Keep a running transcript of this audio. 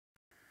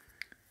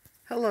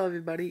Hello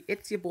everybody,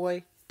 it's your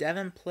boy,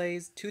 Devin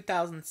Plays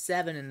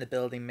 2007 in the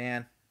building,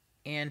 man.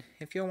 And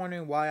if you're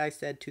wondering why I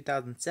said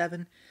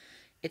 2007,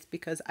 it's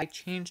because I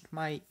changed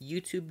my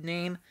YouTube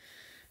name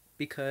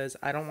because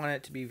I don't want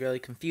it to be really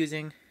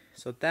confusing,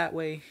 so that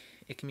way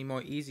it can be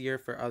more easier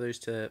for others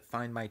to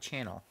find my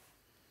channel.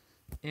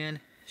 And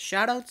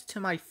shoutouts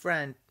to my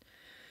friend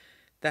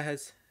that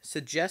has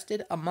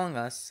suggested Among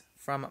Us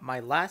from my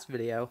last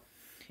video.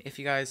 If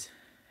you guys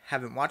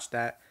haven't watched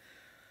that,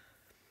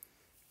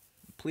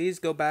 please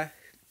go back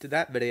to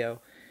that video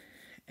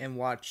and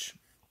watch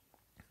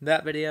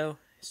that video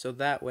so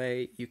that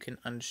way you can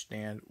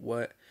understand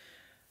what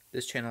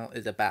this channel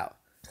is about.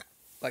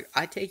 Like,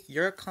 I take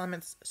your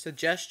comments,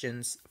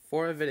 suggestions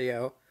for a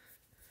video.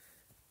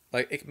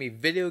 Like, it can be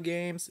video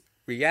games,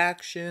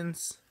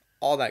 reactions,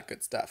 all that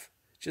good stuff.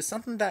 Just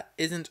something that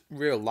isn't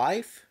real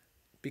life,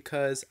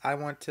 because I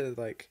want to,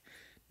 like,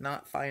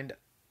 not find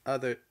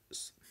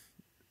others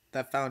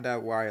that found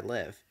out where I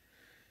live.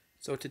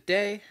 So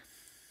today,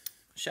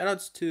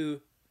 shoutouts to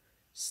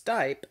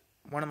Stipe,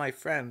 one of my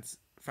friends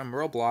from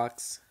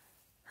Roblox.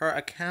 Her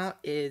account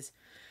is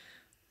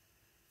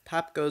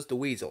Pop Goes the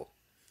Weasel.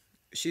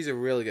 She's a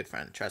really good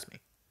friend, trust me.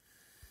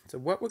 So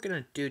what we're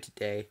going to do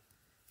today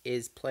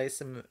is play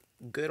some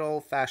good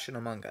old-fashioned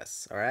Among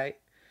Us, alright?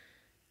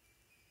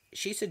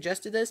 She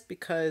suggested this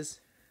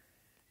because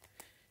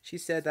she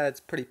said that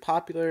it's pretty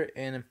popular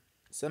and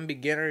some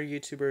beginner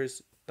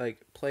YouTubers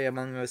like play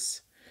Among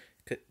Us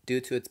due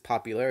to its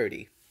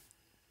popularity.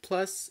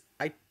 Plus,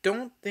 I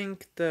don't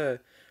think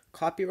the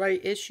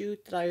copyright issue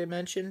that I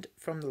mentioned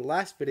from the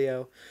last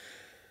video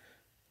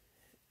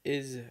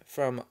is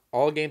from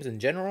all games in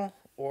general,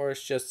 or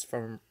it's just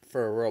for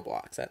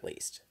Roblox at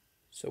least.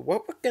 So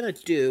what we're gonna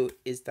do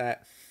is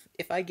that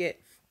if I get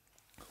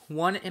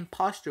 1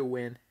 imposter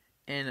win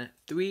and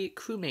 3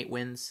 crewmate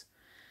wins,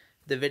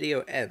 the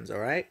video ends,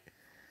 alright?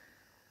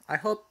 I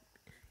hope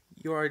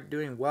you are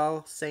doing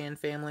well, Saiyan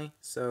family,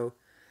 so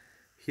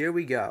here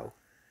we go.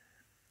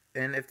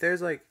 And if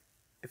there's like,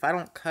 if I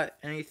don't cut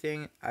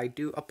anything, I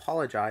do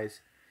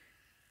apologize.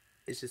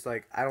 It's just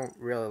like, I don't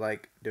really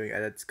like doing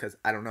edits because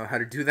I don't know how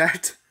to do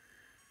that.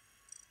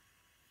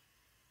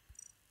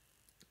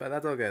 But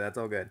that's all good, that's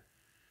all good.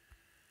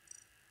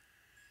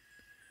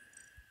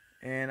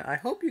 And I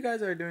hope you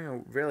guys are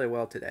doing really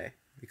well today,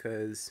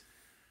 because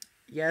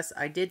yes,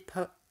 I did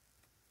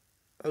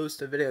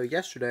post a video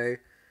yesterday,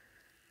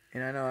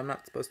 and I know I'm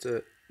not supposed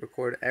to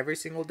record every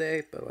single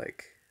day, but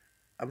like,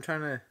 I'm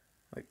trying to,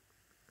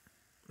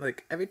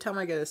 like every time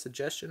I get a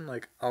suggestion,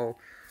 like, I'll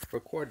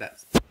record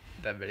that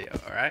video,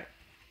 alright?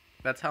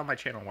 That's how my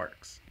channel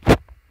works.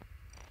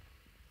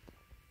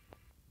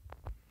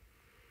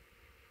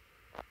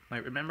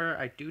 Like, remember,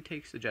 I do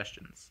take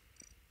suggestions.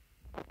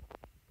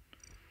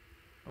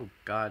 Oh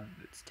god,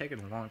 it's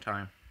taking a long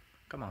time.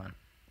 Come on.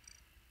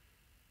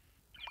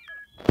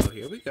 Oh,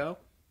 here we go.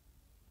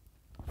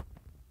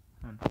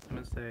 I'm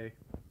gonna say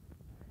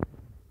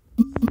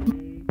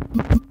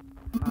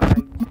hi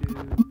to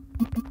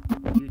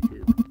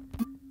YouTube.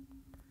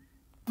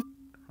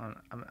 Hold on,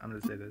 I'm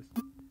gonna say this.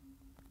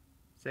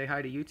 Say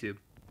hi to YouTube.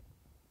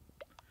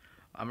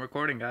 I'm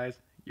recording, guys.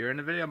 You're in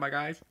the video, my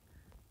guys.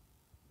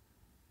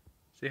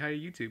 Say hi to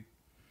YouTube.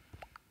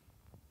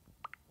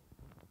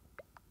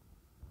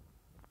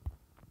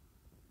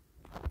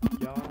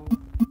 Y'all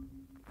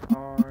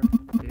are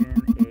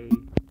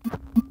in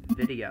a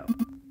video.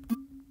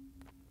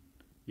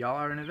 Y'all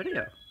are in a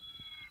video.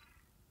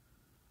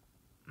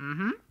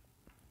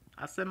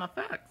 I said my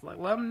facts. Like,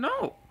 let them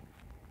know.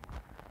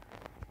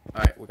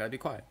 Alright, we gotta be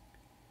quiet.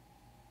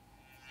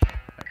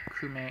 Right,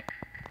 crewmate.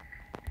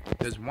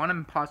 There's 1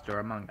 imposter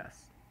among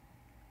us.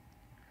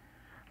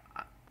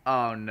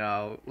 Oh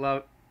no.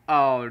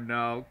 Oh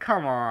no.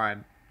 Come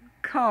on.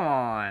 Come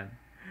on.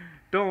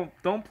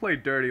 Don't play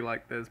dirty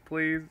like this,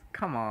 please.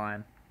 Come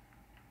on.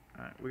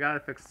 Alright, we gotta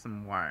fix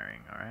some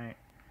wiring, alright?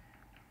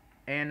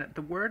 And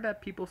the word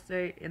that people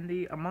say in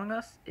the Among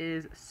Us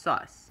is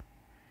sus.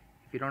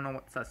 If you don't know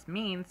what sus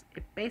means,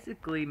 it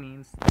basically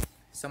means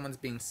someone's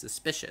being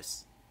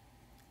suspicious.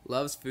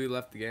 Loves food,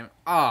 left the game.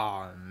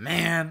 Aw,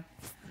 man.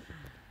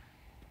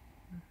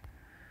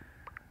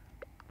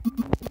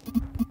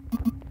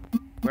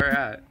 Where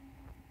at?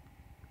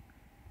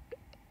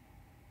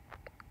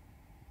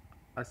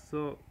 I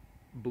saw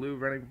blue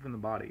running from the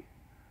body.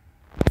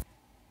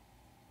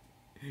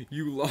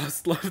 You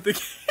lost, left the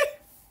game.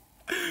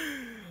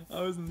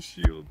 I was in the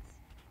shields.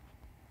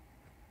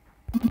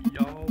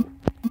 Y'all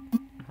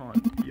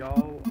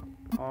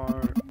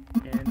are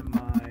in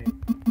my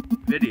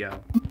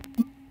video.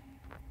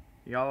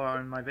 Y'all are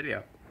in my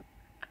video.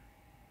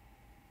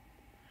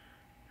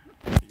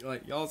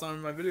 Like, y'all's on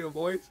my video,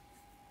 boys.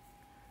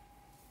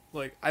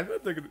 Like, I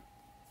bet they're gonna...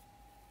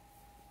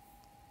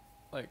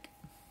 Like,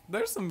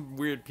 there's some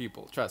weird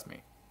people, trust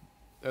me.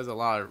 There's a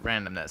lot of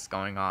randomness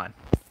going on.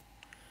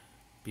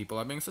 People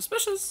are being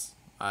suspicious.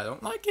 I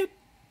don't like it.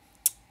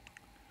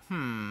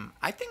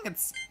 I think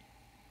it's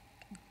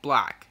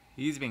Black.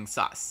 He's being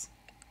sus.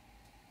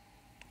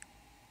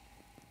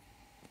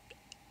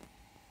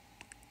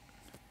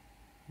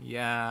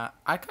 Yeah,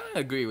 I kind of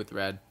agree with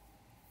Red.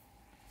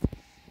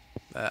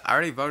 I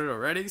already voted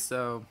already,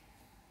 so...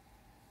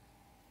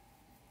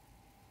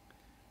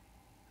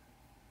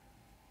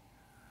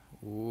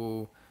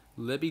 Ooh,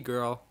 Libby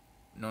girl,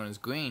 known as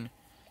Green,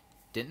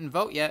 didn't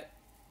vote yet.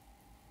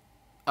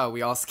 Oh,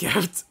 we all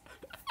skipped.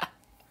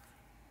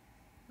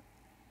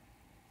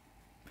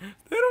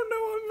 They don't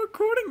know I'm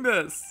recording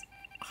this.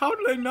 How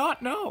do they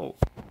not know?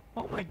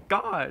 Oh my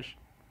gosh.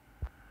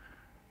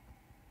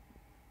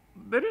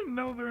 They didn't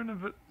know they're in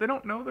the they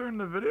don't know they're in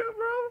the video,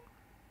 bro?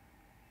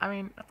 I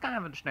mean, that's kind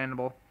of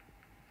understandable.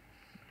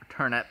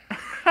 Turnip.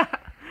 It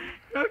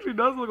actually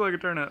does look like a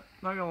turnip,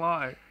 not gonna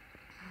lie.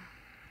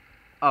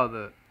 Oh,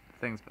 the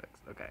thing's fixed.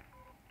 Okay.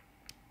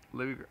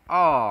 Libby.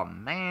 Oh,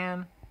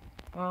 man.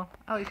 Well,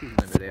 at least he's in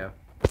the video.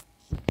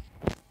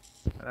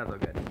 That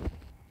look good.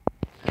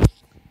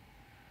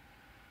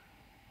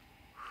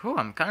 Whew,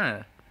 I'm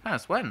kind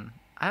of sweating.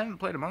 I haven't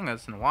played Among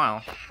Us in a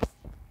while.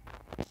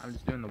 I'm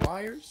just doing the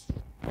wires.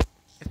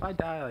 If I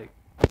die,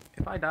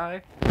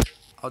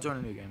 I'll join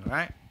a new game,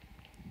 alright?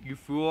 You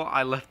fool,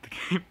 I left the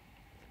game.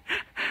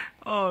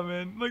 Oh,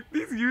 man. Like,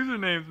 these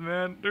usernames,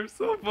 man, they're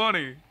so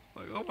funny.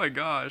 Like, oh my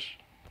gosh.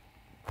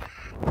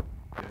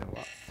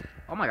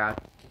 Oh my god.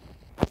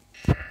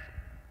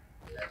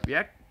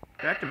 React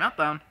to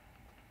meltdown.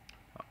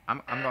 Oh,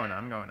 I'm going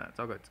now. It's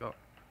all good. Let's go.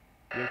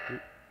 Man,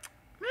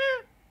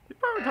 you're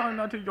probably talking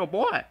about to your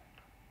boy.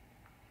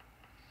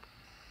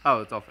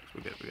 Oh, it's all fixed.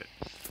 We're good.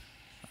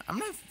 I'm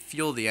gonna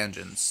fuel the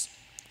engines.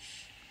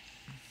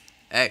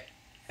 Hey.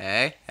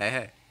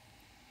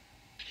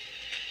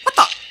 What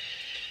the?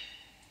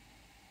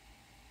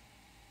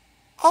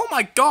 Oh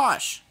my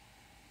gosh.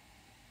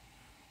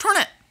 Turn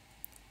it.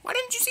 Why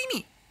didn't you see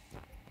me?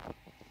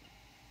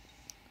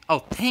 Oh,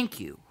 thank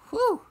you.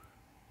 Whew.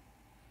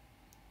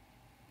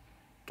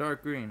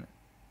 Dark green.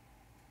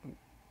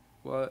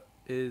 What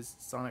is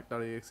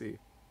Sonic.exe?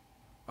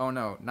 Oh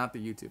no, not the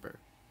YouTuber.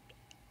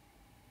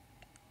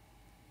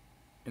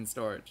 In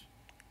storage.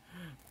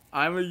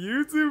 I'm a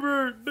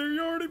YouTuber!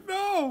 You already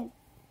know!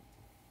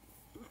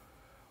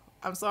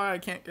 I'm sorry I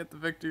can't get the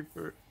victory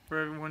for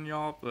everyone,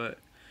 y'all, but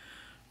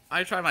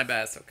I try my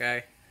best,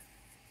 okay?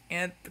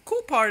 And the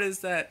cool part is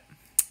that,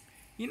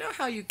 you know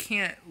how you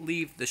can't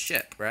leave the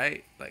ship,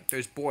 right? Like,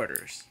 there's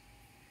borders.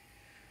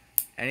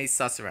 Any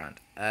sus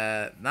around.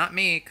 Not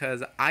me,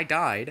 because I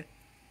died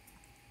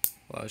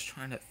while I was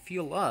trying to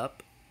fuel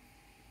up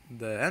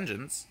the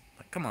engines.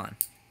 Like, come on.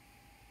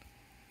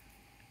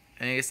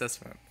 Any sus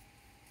around.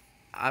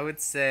 I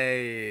would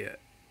say...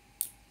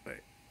 Wait,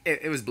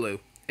 it was blue.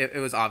 It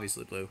was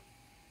obviously blue.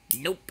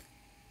 Nope.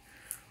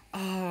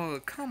 Oh,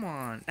 come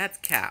on. That's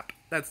cap.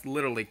 That's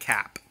literally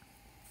cap.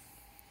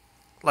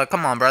 Like,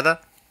 come on, brother.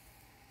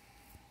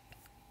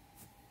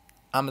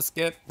 I'ma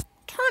skip.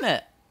 Turn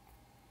it.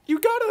 You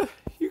gotta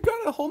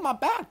hold my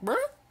back, bro.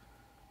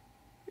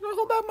 You gotta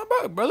hold back my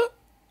back, brother.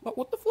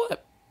 What the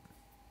flip?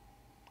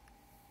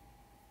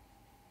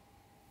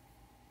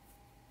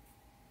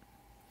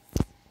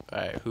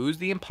 Alright, who's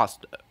the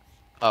imposter?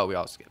 Oh, we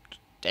all skipped.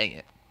 Dang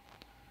it.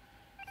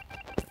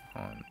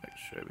 Hold on, make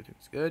sure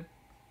everything's good.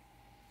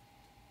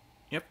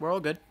 Yep, we're all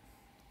good.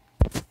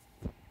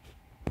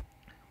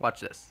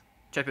 Watch this.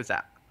 Check this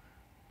out.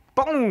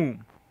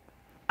 Boom!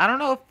 I don't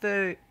know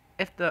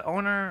if the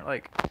owner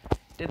like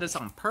did this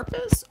on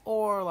purpose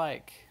or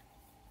like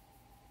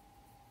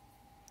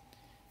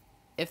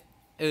if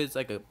it was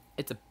like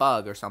it's a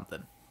bug or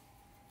something.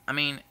 I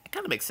mean, it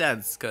kind of makes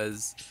sense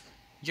because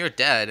you're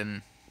dead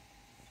and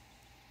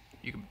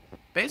you can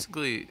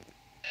basically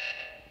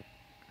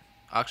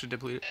oxygen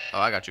deplete. Oh,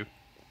 I got you.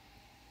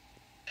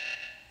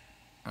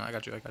 Oh, I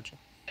got you.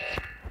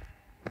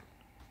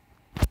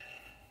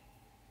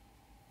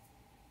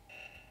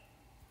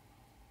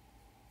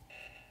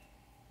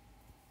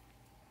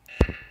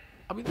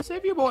 I'll be the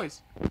savior,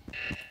 boys. Well,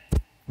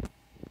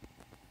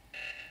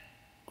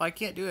 I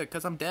can't do it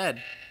because I'm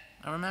dead.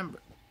 I remember.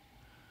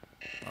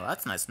 Well,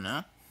 that's nice to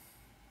know.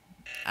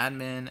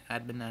 Admin.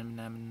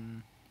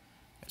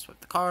 Let's flip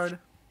the card.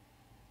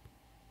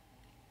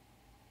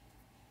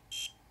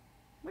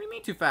 What do you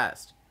mean too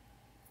fast?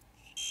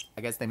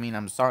 I guess they mean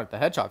I'm Sonic the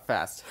Hedgehog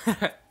fast.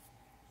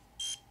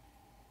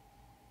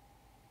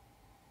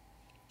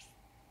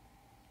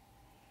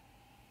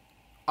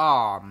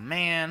 Aw,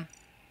 man.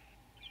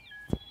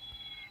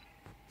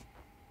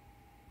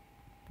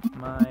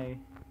 My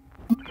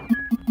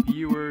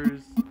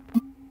viewers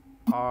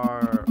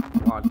are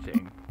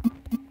watching.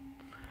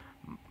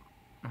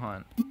 Hold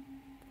on.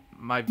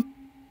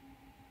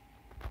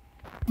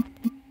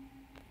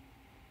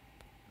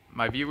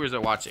 My viewers are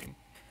watching.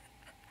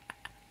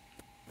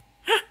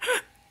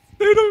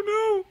 They don't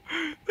know.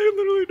 They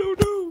literally don't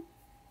know.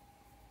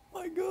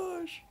 My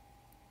gosh.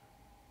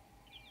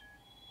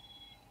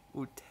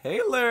 Ooh,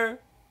 Taylor.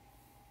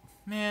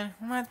 Man,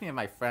 reminds me of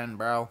my friend,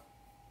 bro.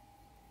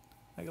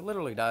 Like, it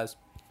literally does.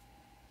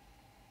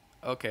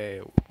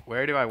 Okay,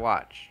 where do I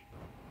watch?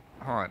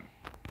 Hold on.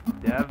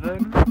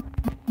 Devin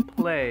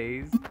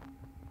plays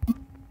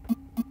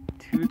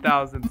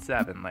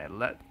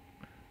 2007.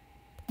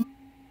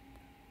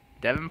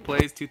 Devin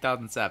Plays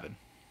 2007.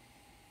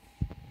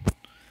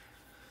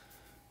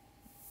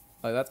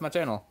 Like, that's my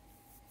channel.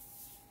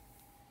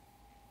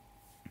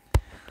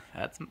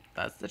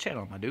 That's the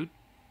channel, my dude.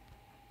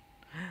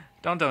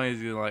 Don't tell me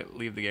he's gonna like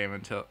leave the game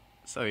until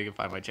so you can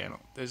find my channel.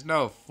 There's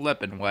no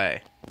flipping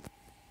way.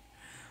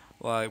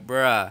 Like,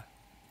 bruh,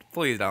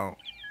 please don't.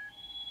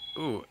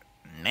 Ooh,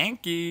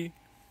 Nanky.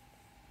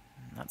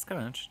 That's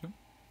kind of interesting.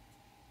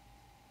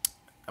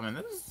 I mean,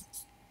 this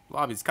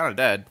lobby's kind of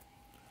dead.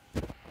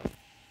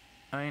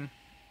 I mean,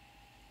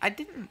 I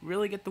didn't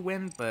really get the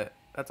win, but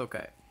that's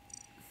okay.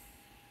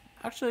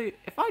 Actually,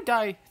 if I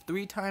die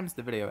 3 times,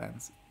 the video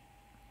ends.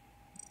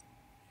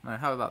 Alright,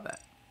 how about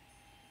that?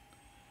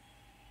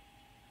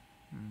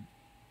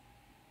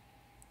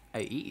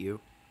 I eat you.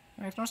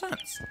 That makes no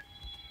sense.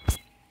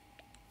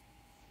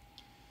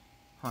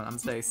 Hold on, I'm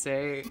gonna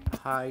say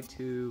hi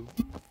to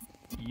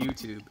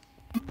YouTube.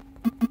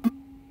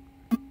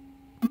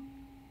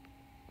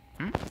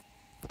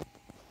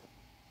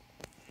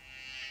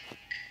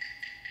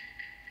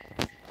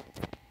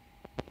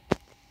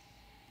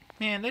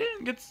 Man, they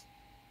didn't get...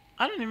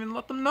 I didn't even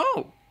let them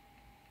know.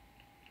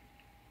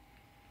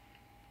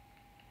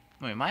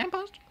 Wait, am I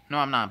imposter? No,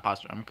 I'm not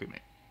imposter. I'm a crewmate.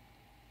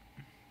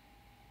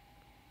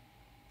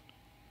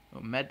 Oh,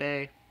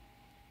 medbay.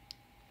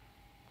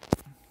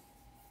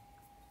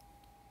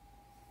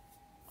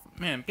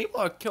 Man,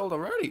 people are killed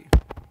already.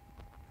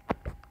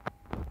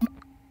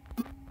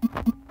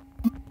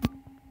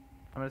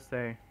 I'm gonna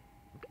say...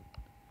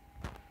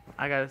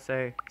 I gotta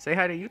say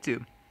hi to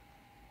YouTube.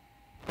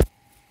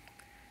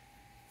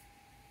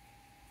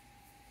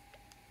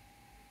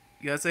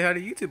 You gotta say hi to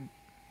YouTube.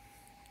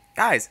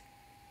 Guys,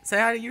 say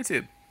hi to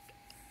YouTube.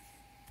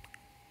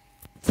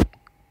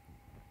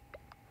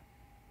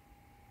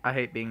 I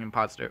hate being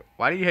imposter.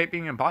 Why do you hate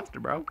being imposter,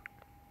 bro?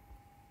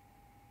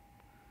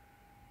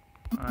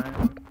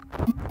 I'm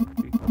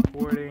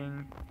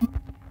recording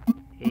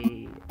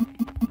a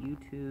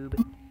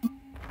YouTube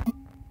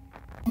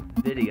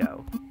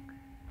video.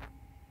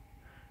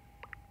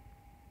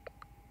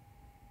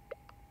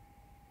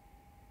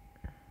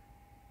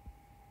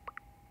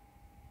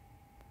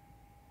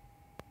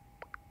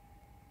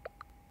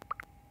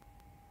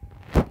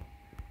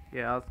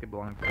 Yeah, I'll skip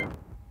along for it.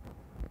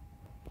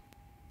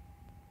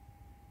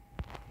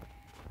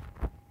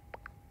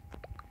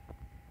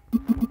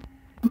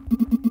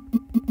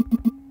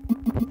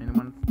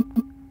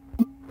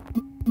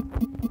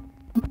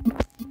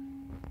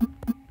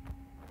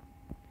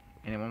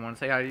 Anyone want to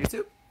say hi to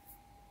YouTube?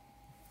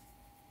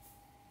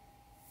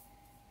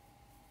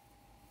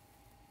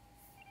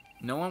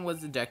 No one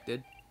was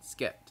ejected.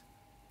 Skipped.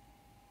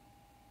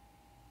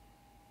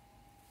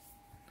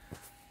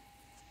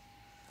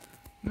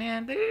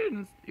 Man, they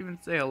didn't even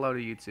say hello to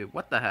YouTube.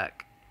 What the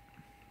heck?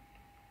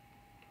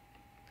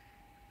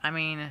 I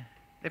mean,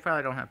 they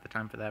probably don't have the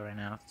time for that right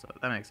now, so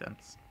that makes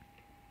sense.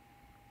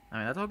 I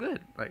mean, that's all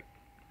good. Like,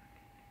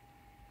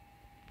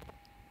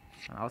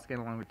 I'll scan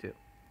along with you.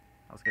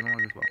 I'll scan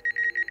along as well.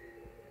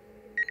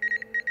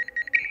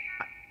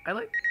 I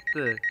like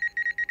the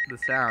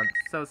sound.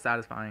 It's so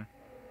satisfying.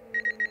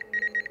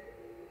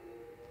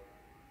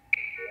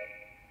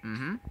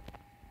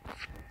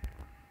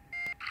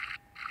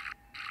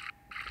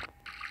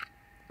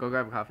 Go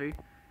grab a coffee.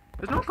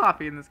 There's no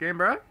coffee in this game,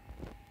 bro.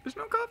 There's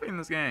no coffee in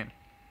this game.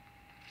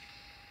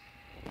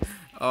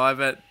 Oh, I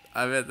bet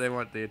they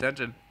want the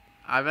attention.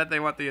 I bet they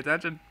want the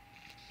attention.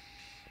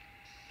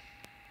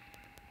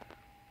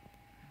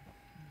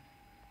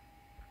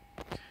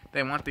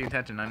 They want the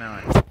attention, I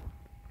know it.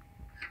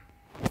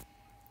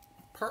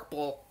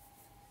 Purple.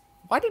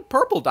 Why did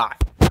purple die?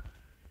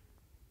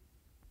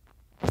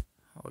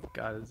 Oh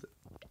god, is it?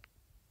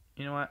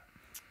 You know what?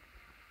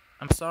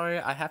 I'm sorry,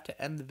 I have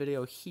to end the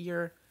video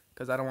here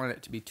because I don't want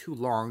it to be too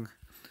long.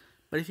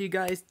 But if you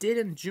guys did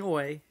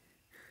enjoy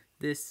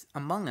this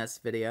Among Us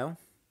video,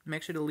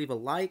 make sure to leave a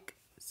like,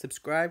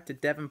 subscribe to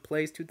Devin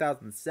Plays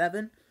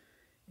 2007,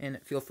 and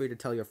feel free to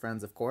tell your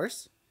friends, of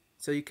course,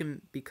 so you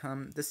can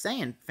become the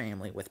Saiyan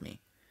family with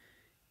me.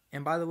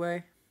 And by the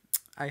way,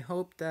 I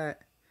hope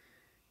that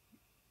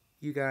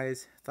you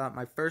guys thought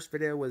my first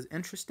video was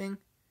interesting.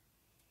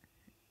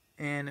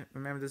 And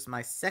remember, this is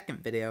my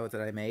second video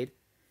that I made.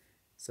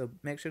 So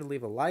make sure to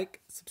leave a like,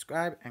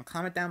 subscribe, and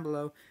comment down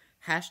below.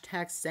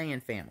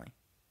 #SaiyanFamily.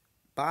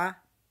 Bye.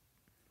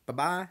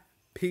 Bye-bye.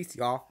 Peace,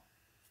 y'all.